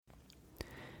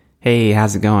Hey,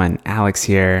 how's it going? Alex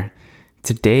here.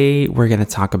 Today, we're going to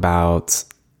talk about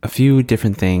a few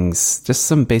different things, just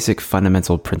some basic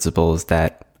fundamental principles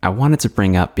that I wanted to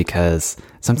bring up because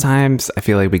sometimes I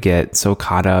feel like we get so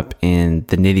caught up in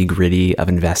the nitty-gritty of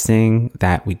investing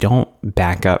that we don't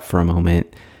back up for a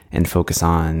moment and focus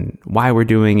on why we're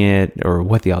doing it or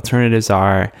what the alternatives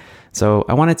are. So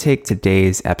I want to take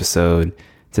today's episode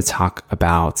to talk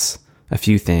about a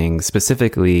few things,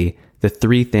 specifically the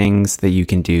 3 things that you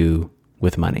can do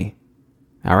with money.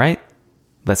 All right,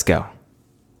 let's go.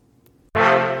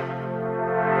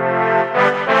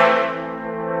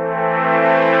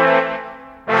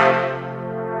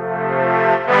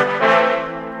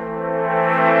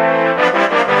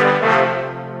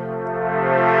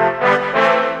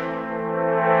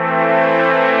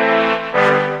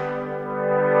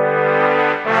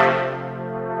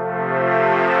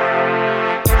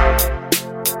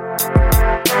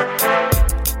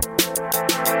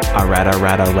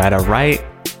 All right.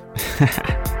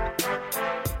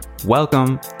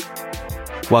 Welcome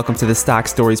to the Stock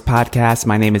Stories podcast.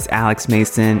 My name is Alex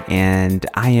Mason, and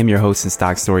I am your host and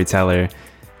stock storyteller.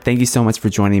 Thank you so much for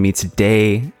joining me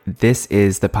today. This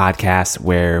is the podcast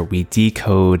where we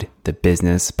decode the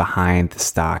business behind the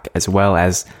stock, as well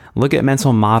as look at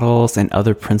mental models and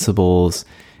other principles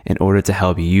in order to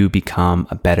help you become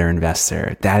a better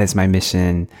investor. That is my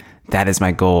mission. That is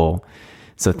my goal.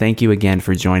 So thank you again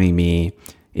for joining me.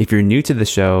 If you're new to the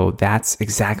show, that's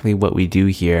exactly what we do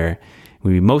here.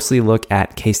 We mostly look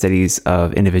at case studies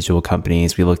of individual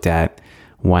companies. We looked at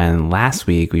one last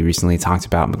week. We recently talked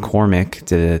about McCormick,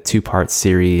 did a 2-part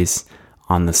series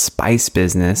on the spice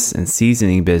business and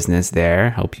seasoning business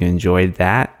there. Hope you enjoyed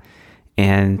that.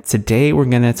 And today we're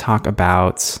going to talk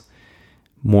about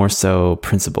more so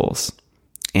principles.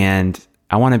 And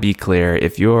I want to be clear,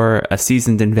 if you're a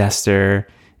seasoned investor,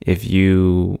 if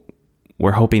you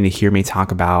were hoping to hear me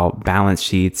talk about balance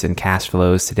sheets and cash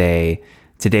flows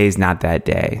today's not that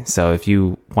day. So if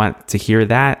you want to hear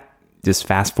that, just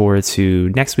fast forward to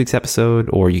next week's episode,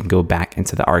 or you can go back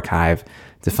into the archive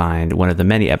to find one of the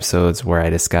many episodes where I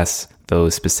discuss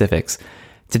those specifics.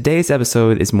 Today's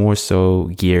episode is more so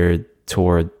geared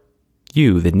toward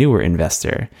you, the newer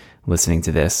investor listening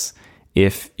to this.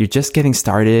 If you're just getting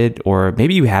started, or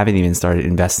maybe you haven't even started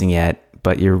investing yet,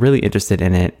 but you're really interested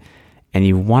in it and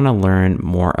you want to learn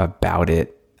more about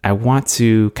it, I want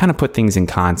to kind of put things in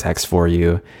context for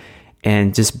you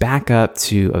and just back up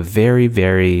to a very,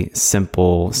 very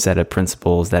simple set of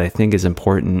principles that I think is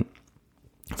important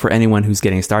for anyone who's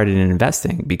getting started in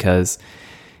investing. Because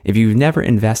if you've never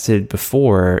invested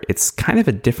before, it's kind of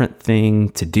a different thing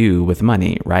to do with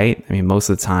money, right? I mean, most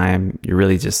of the time you're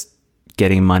really just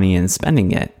getting money and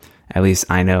spending it. At least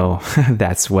I know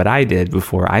that's what I did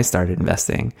before I started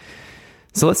investing.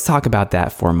 So let's talk about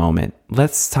that for a moment.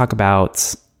 Let's talk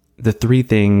about the 3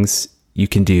 things you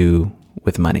can do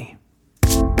with money.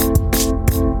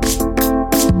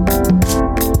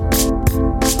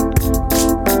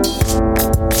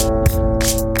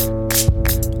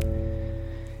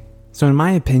 So in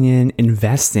my opinion,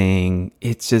 investing,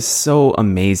 it's just so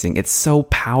amazing. It's so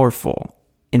powerful.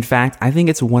 In fact, I think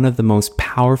it's one of the most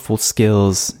powerful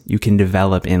skills you can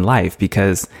develop in life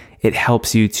because it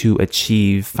helps you to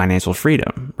achieve financial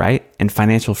freedom, right? And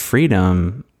financial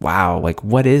freedom, wow, like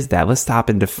what is that? Let's stop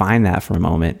and define that for a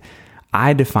moment.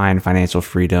 I define financial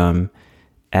freedom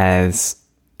as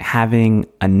having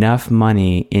enough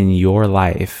money in your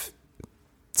life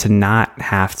to not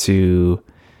have to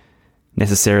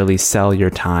necessarily sell your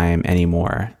time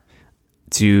anymore,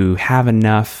 to have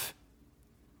enough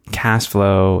cash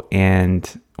flow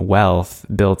and wealth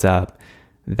built up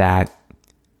that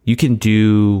you can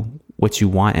do what you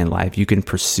want in life. You can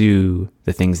pursue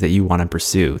the things that you want to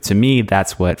pursue. To me,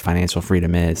 that's what financial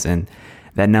freedom is. And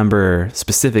that number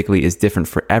specifically is different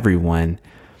for everyone.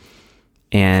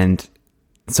 And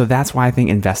so that's why I think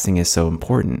investing is so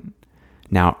important.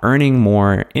 Now, earning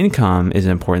more income is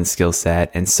an important skill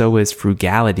set, and so is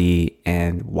frugality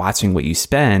and watching what you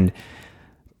spend.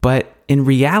 But in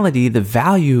reality, the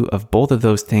value of both of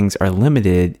those things are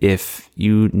limited if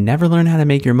you never learn how to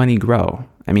make your money grow.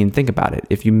 I mean, think about it.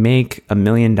 If you make $1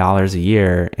 million a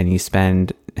year and you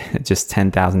spend just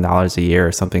 $10,000 a year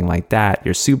or something like that,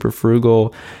 you're super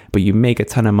frugal, but you make a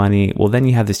ton of money. Well, then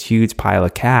you have this huge pile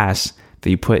of cash that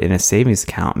you put in a savings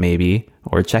account maybe,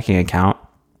 or a checking account,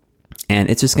 and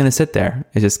it's just going to sit there.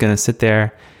 It's just going to sit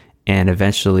there, and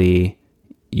eventually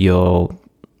you'll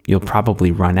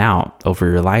probably run out over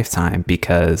your lifetime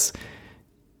because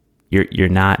you're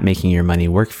not making your money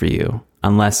work for you.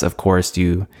 Unless, of course,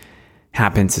 you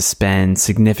happen to spend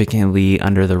significantly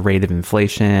under the rate of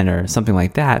inflation or something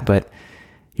like that. But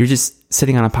you're just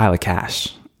sitting on a pile of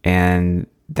cash. And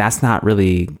that's not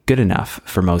really good enough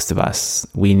for most of us.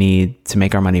 We need to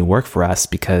make our money work for us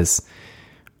because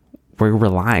we're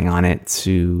relying on it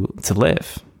to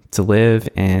live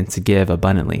and to give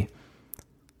abundantly.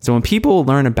 So when people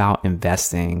learn about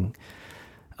investing,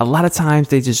 a lot of times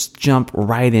they just jump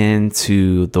right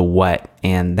into the what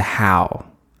and the how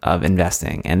of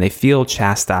investing, and they feel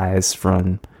chastised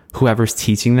from whoever's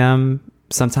teaching them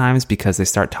sometimes because they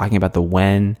start talking about the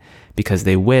when, because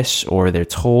they wish or they're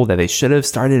told that they should have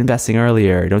started investing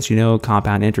earlier. Don't you know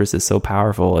compound interest is so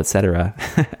powerful, etc.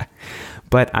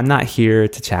 But I'm not here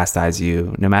to chastise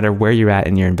you. No matter where you're at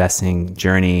in your investing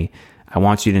journey, I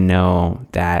want you to know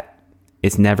that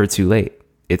it's never too late.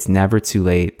 It's never too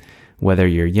late. Whether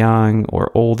you're young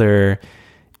or older,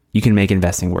 you can make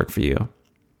investing work for you.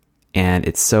 And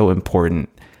it's so important.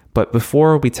 But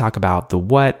before we talk about the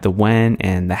what, the when,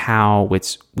 and the how,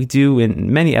 which we do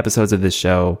in many episodes of this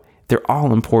show, they're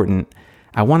all important.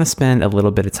 I want to spend a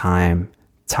little bit of time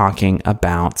talking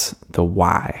about the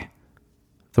why.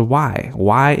 The why.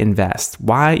 Why invest?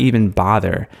 Why even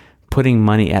bother putting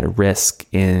money at risk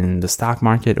in the stock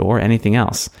market or anything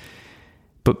else?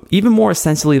 But even more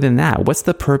essentially than that, what's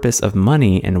the purpose of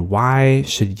money and why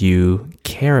should you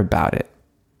care about it?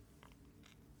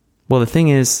 Well, the thing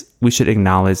is, we should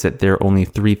acknowledge that there are only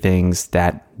three things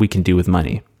that we can do with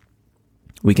money.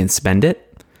 We can spend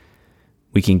it,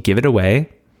 we can give it away,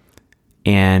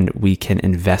 and we can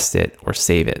invest it or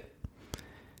save it.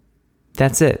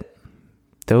 That's it.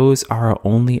 Those are our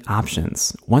only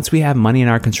options. Once we have money in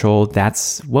our control,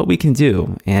 that's what we can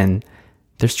do. And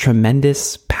there's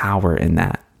tremendous power in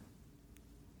that.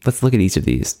 Let's look at each of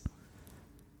these.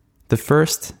 The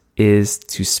first is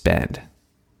to spend.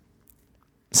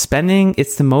 Spending,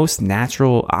 it's the most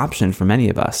natural option for many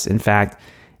of us. In fact,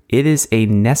 it is a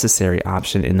necessary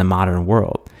option in the modern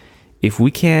world. If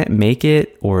we can't make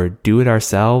it or do it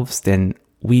ourselves, then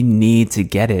we need to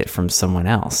get it from someone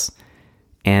else.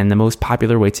 And the most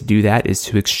popular way to do that is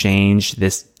to exchange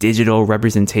this digital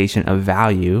representation of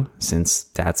value, since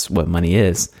that's what money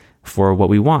is, for what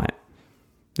we want.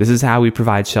 This is how we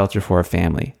provide shelter for a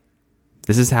family.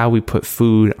 This is how we put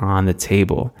food on the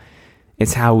table.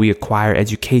 It's how we acquire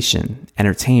education,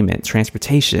 entertainment,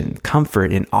 transportation,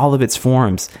 comfort in all of its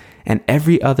forms, and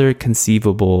every other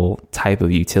conceivable type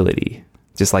of utility,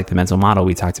 just like the mental model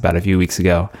we talked about a few weeks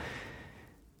ago.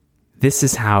 This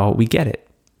is how we get it.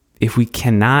 If we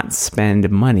cannot spend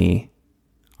money,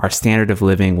 our standard of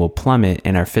living will plummet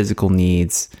and our physical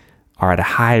needs are at a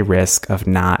high risk of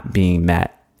not being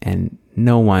met. And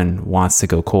no one wants to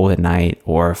go cold at night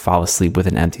or fall asleep with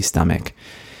an empty stomach.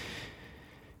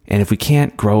 And if we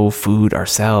can't grow food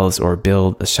ourselves or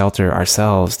build a shelter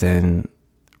ourselves, then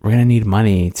we're going to need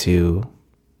money to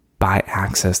buy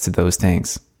access to those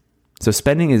things. So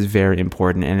spending is very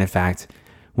important. And in fact,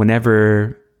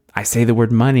 whenever I say the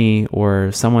word money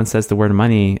or someone says the word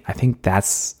money, I think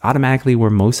that's automatically where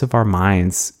most of our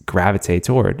minds gravitate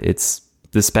toward. It's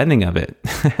the spending of it.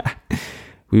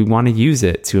 We want to use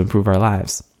it to improve our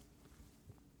lives.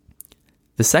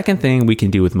 The second thing we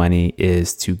can do with money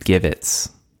is to give it.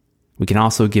 We can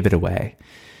also give it away.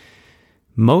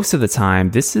 Most of the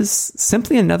time, this is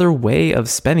simply another way of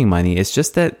spending money. It's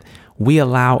just that we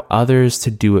allow others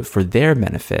to do it for their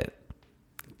benefit.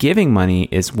 Giving money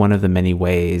is one of the many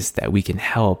ways that we can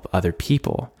help other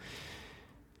people.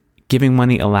 Giving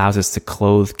money allows us to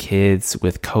clothe kids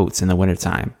with coats in the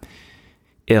wintertime.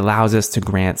 It allows us to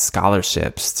grant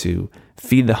scholarships, to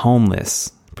feed the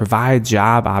homeless, provide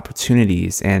job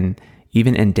opportunities, and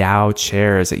even endow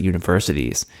chairs at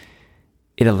universities.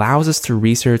 It allows us to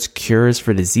research cures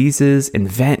for diseases,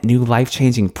 invent new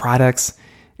life-changing products,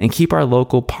 and keep our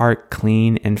local park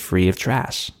clean and free of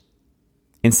trash.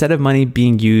 Instead of money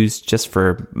being used just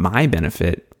for my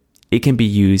benefit, it can be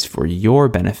used for your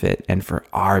benefit and for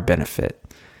our benefit.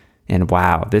 And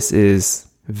wow, this is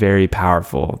very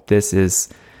powerful. This is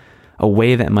a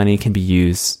way that money can be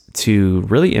used to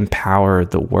really empower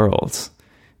the world.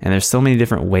 And there's so many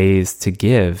different ways to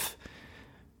give.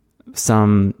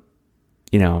 Some,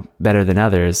 better than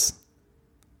others.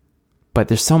 But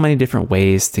there's so many different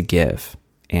ways to give.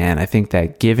 And I think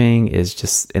that giving is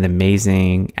just an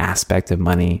amazing aspect of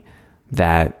money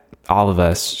that all of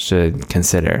us should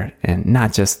consider. And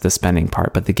not just the spending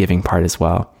part, but the giving part as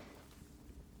well.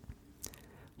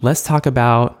 Let's talk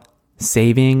about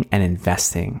saving and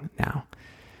investing now.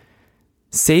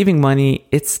 Saving money,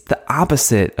 it's the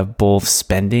opposite of both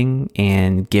spending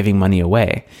and giving money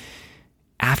away.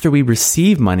 After we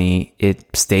receive money,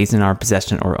 it stays in our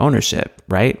possession or ownership,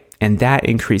 right? And that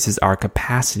increases our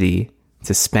capacity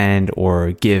to spend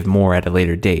or give more at a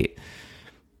later date.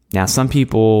 Now, some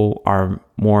people are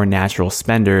more natural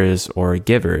spenders or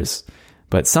givers,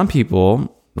 but some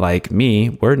people, like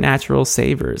me, we're natural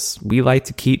savers. We like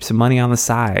to keep some money on the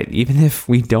side, even if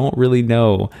we don't really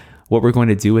know what we're going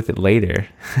to do with it later.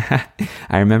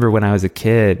 I remember when I was a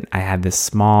kid, I had this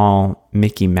small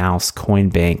Mickey Mouse coin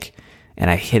bank, and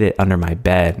I hid it under my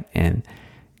bed. And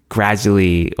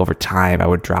gradually, over time, I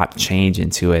would drop change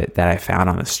into it that I found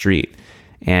on the street.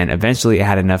 And eventually, I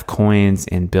had enough coins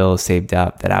and bills saved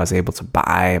up that I was able to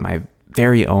buy my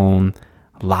very own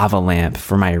lava lamp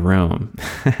for my room.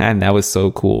 And that was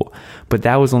so cool. But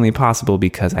that was only possible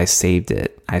because I saved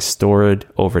it. I stored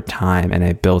over time, and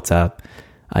I built up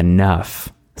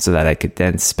enough so that I could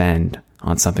then spend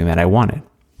on something that I wanted.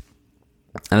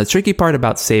 And the tricky part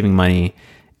about saving money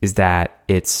is that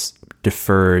it's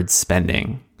deferred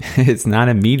spending. It's not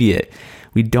immediate.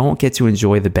 We don't get to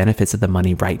enjoy the benefits of the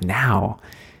money right now.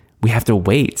 We have to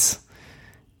wait.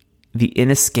 The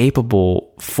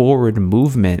inescapable forward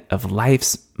movement of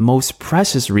life's most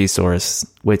precious resource,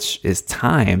 which is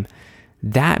time,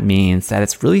 that means that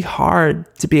it's really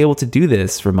hard to be able to do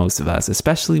this for most of us,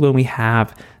 especially when we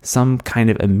have some kind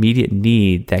of immediate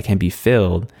need that can be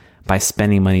filled by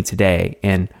spending money today.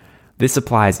 And this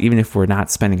applies even if we're not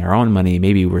spending our own money.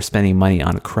 Maybe we're spending money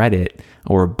on credit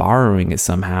or borrowing it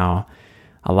somehow.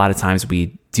 A lot of times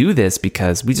we do this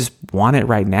because we just want it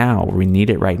right now, or we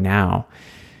need it right now,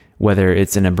 whether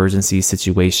it's an emergency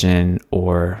situation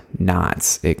or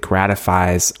not. It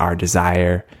gratifies our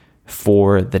desire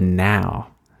for the now.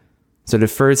 So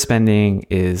deferred spending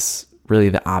is really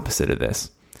the opposite of this.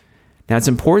 Now, it's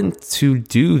important to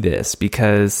do this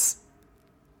because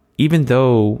even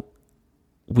though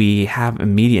we have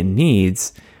immediate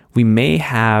needs, we may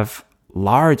have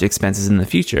large expenses in the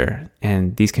future,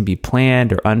 and these can be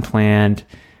planned or unplanned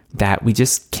that we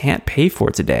just can't pay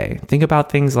for today. Think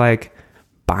about things like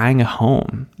buying a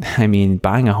home. I mean,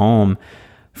 buying a home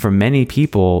for many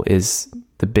people is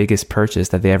the biggest purchase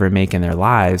that they ever make in their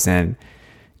lives. And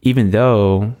even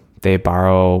though they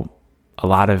borrow a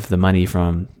lot of the money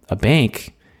from a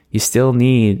bank, you still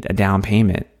need a down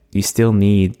payment. You still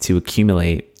need to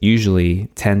accumulate usually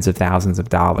tens of thousands of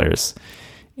dollars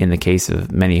in the case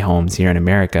of many homes here in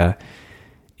America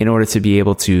in order to be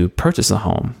able to purchase a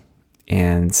home.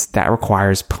 And that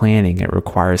requires planning. It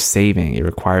requires saving. It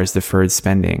requires deferred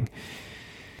spending.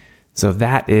 So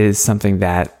that is something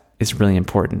that is really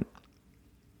important.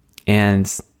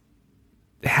 And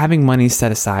having money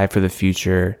set aside for the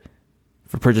future,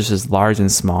 for purchases large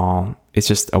and small, it's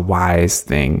just a wise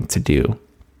thing to do.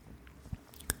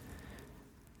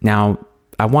 Now,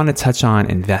 I want to touch on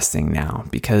investing now,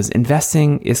 because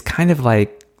investing is kind of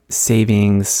like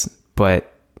savings,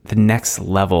 but the next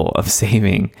level of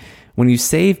saving. When you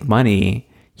save money,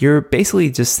 you're basically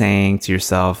just saying to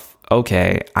yourself,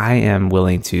 okay, I am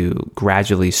willing to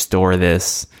gradually store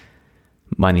this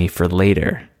money for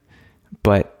later.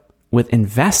 But with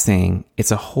investing,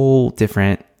 it's a whole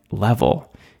different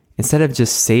level. Instead of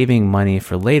just saving money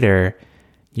for later,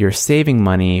 you're saving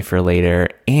money for later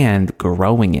and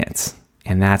growing it.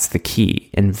 And that's the key.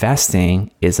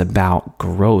 Investing is about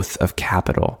growth of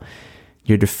capital.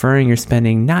 You're deferring your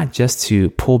spending not just to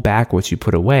pull back what you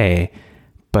put away,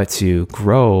 but to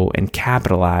grow and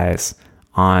capitalize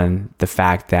on the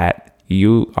fact that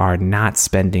you are not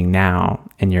spending now,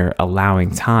 and you're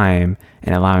allowing time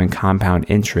and allowing compound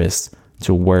interest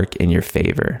to work in your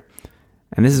favor.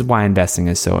 And this is why investing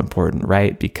is so important,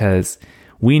 right? Because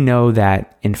we know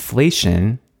that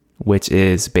inflation, which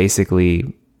is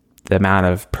basically the amount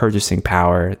of purchasing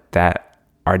power that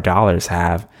our dollars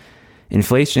have,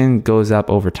 inflation goes up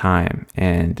over time.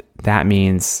 And that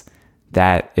means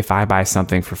that if I buy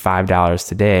something for $5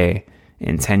 today,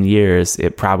 in 10 years,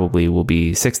 it probably will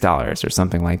be $6 or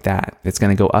something like that. It's going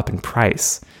to go up in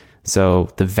price. So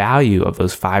the value of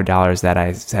those $5 that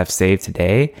I have saved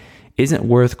today isn't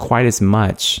worth quite as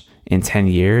much in 10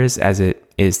 years as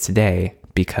it is today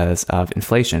because of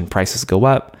inflation. Prices go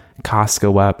up, costs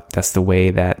go up. That's the way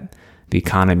that the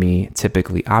economy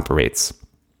typically operates.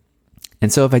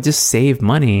 And so if I just save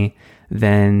money,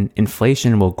 then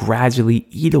inflation will gradually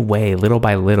eat away little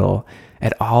by little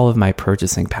at all of my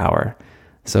purchasing power.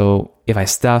 So if I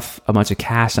stuff a bunch of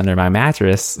cash under my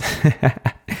mattress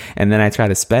and then I try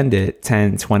to spend it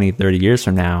 10, 20, 30 years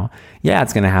from now, yeah,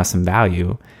 it's going to have some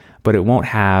value, but it won't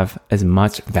have as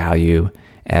much value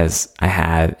as I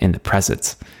had in the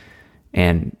present.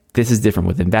 And this is different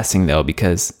with investing though,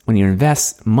 because when you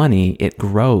invest money, it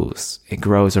grows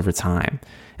over time.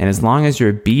 And as long as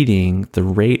you're beating the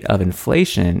rate of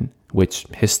inflation, which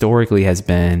historically has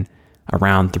been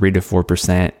around 3 to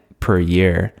 4% per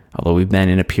year, although we've been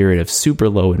in a period of super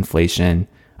low inflation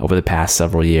over the past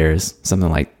several years, something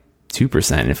like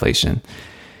 2% inflation.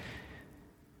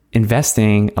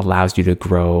 Investing allows you to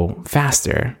grow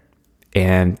faster.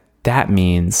 And that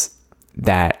means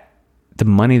that the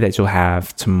money that you'll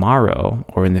have tomorrow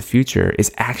or in the future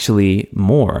is actually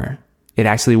more. It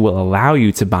actually will allow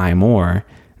you to buy more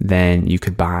than you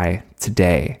could buy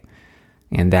today.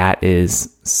 And that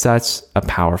is such a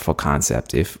powerful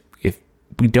concept. If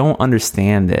we don't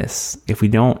understand this, if we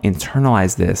don't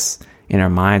internalize this in our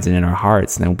minds and in our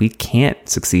hearts, then we can't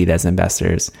succeed as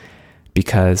investors,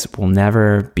 because we'll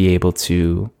never be able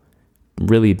to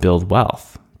really build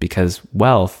wealth, because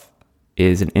wealth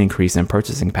is an increase in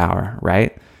purchasing power,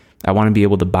 right? I want to be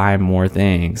able to buy more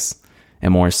things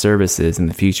and more services in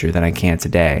the future than I can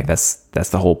today. That's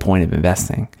the whole point of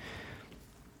investing.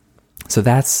 So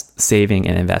that's saving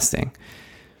and investing.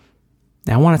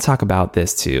 Now, I want to talk about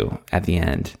this too at the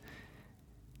end.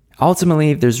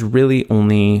 Ultimately, there's really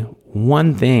only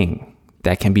one thing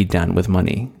that can be done with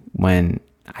money. When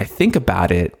I think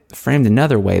about it, framed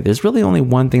another way, there's really only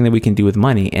one thing that we can do with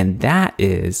money, and that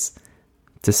is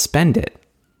to spend it.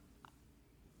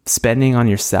 Spending on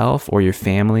yourself or your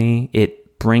family,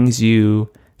 it brings you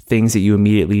things that you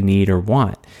immediately need or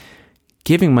want.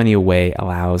 Giving money away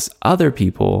allows other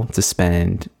people to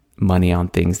spend money on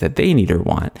things that they need or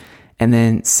want. And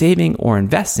then saving or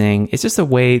investing is just a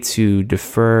way to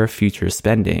defer future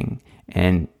spending.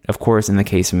 And of course, in the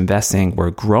case of investing, we're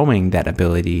growing that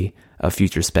ability of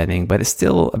future spending, but it's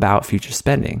still about future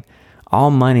spending.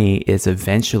 All money is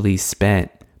eventually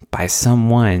spent by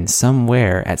someone,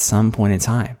 somewhere, at some point in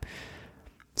time.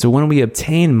 So when we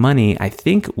obtain money, I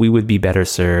think we would be better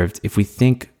served if we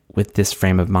think with this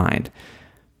frame of mind.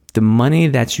 The money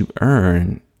that you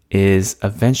earn is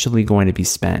eventually going to be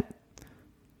spent.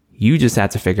 You just have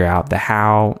to figure out the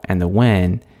how and the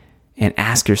when, and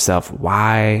ask yourself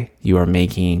why you are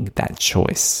making that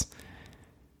choice.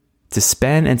 To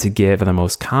spend and to give are the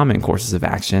most common courses of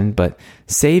action, but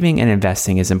saving and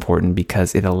investing is important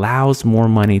because it allows more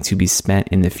money to be spent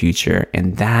in the future,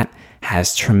 and that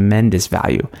has tremendous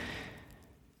value.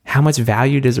 How much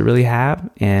value does it really have?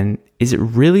 And is it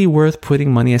really worth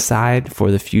putting money aside for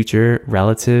the future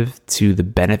relative to the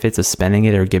benefits of spending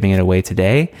it or giving it away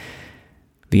today?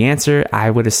 The answer, I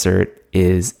would assert,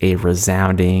 is a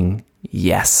resounding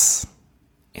yes.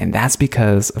 And that's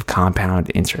because of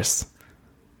compound interest.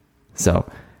 So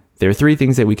there are three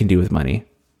things that we can do with money.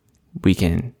 We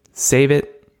can save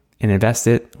it and invest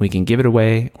it, we can give it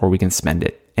away, or we can spend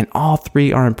it. And all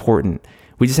three are important.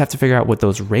 We just have to figure out what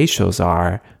those ratios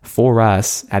are for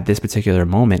us at this particular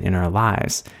moment in our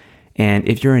lives. And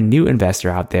if you're a new investor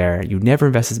out there, you've never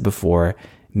invested before,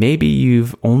 maybe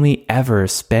you've only ever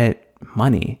spent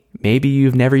money. Maybe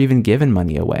you've never even given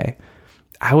money away.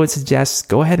 I would suggest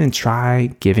go ahead and try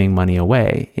giving money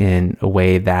away in a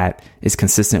way that is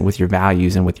consistent with your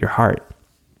values and with your heart.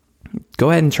 Go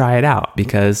ahead and try it out,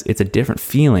 because it's a different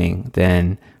feeling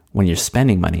than when you're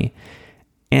spending money.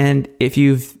 And if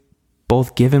you've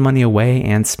both given money away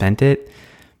and spent it,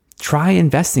 try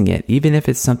investing it, even if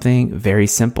it's something very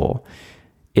simple.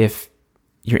 If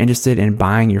you're interested in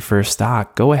buying your first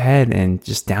stock, go ahead and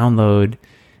just download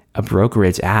a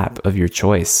brokerage app of your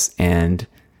choice and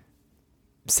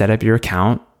set up your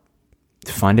account,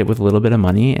 fund it with a little bit of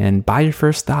money, and buy your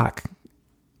first stock.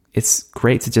 It's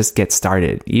great to just get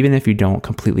started, even if you don't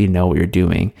completely know what you're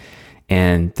doing.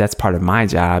 And that's part of my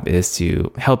job, is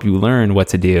to help you learn what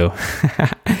to do,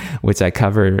 which I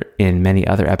cover in many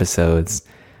other episodes.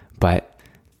 But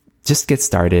just get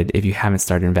started if you haven't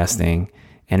started investing.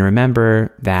 And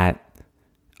remember that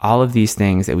all of these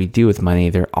things that we do with money,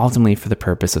 they're ultimately for the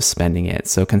purpose of spending it.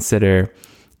 So consider,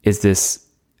 is this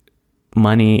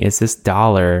money, is this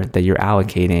dollar that you're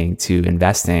allocating to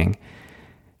investing,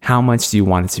 how much do you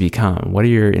want it to become? What are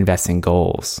your investing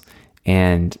goals?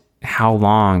 And how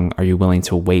long are you willing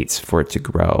to wait for it to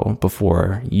grow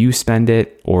before you spend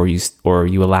it, or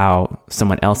you allow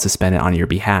someone else to spend it on your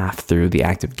behalf through the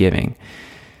act of giving?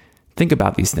 Think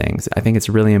about these things. I think it's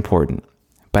really important.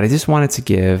 But I just wanted to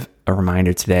give a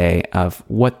reminder today of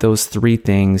what those three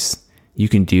things you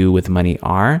can do with money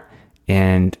are,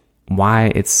 and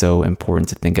why it's so important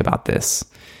to think about this.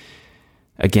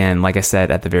 Again, like I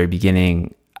said at the very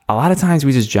beginning, a lot of times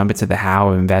we just jump into the how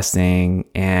of investing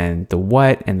and the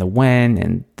what and the when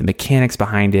and the mechanics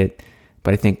behind it.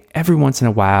 But I think every once in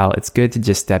a while, it's good to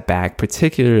just step back,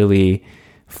 particularly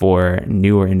for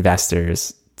newer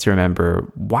investors, to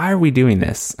remember, why are we doing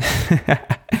this?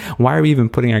 Why are we even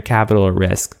putting our capital at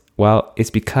risk? Well, it's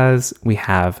because we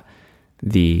have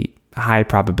the high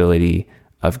probability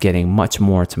of getting much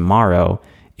more tomorrow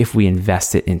if we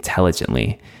invest it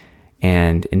intelligently.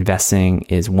 And investing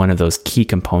is one of those key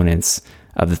components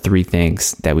of the 3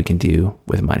 things that we can do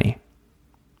with money.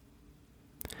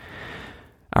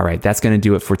 All right, that's going to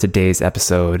do it for today's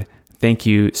episode. Thank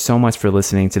you so much for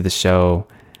listening to the show.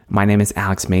 My name is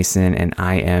Alex Mason, and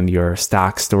I am your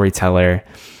stock storyteller.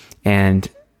 And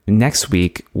next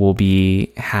week, we'll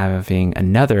be having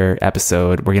another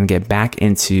episode. We're going to get back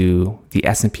into the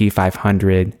S&P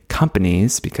 500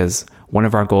 companies, because one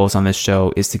of our goals on this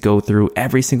show is to go through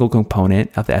every single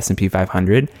component of the S&P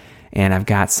 500. And I've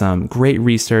got some great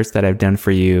research that I've done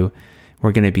for you.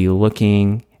 We're going to be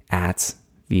looking at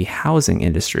the housing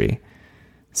industry.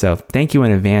 So thank you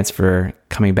in advance for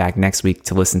coming back next week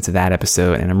to listen to that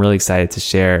episode. And I'm really excited to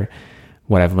share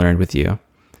what I've learned with you.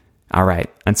 All right.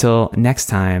 Until next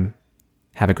time,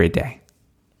 have a great day.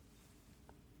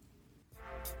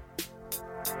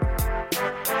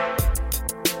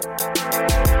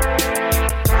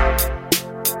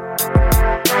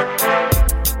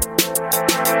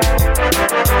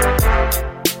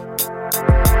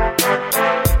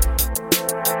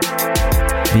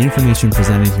 The information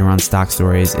presented here on Stock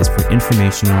Stories is for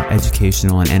informational,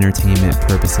 educational, and entertainment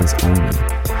purposes only.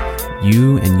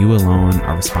 You and you alone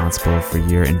are responsible for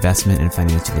your investment and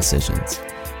financial decisions.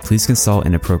 Please consult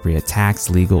an appropriate tax,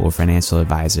 legal, or financial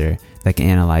advisor that can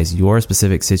analyze your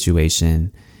specific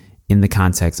situation in the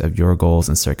context of your goals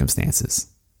and circumstances.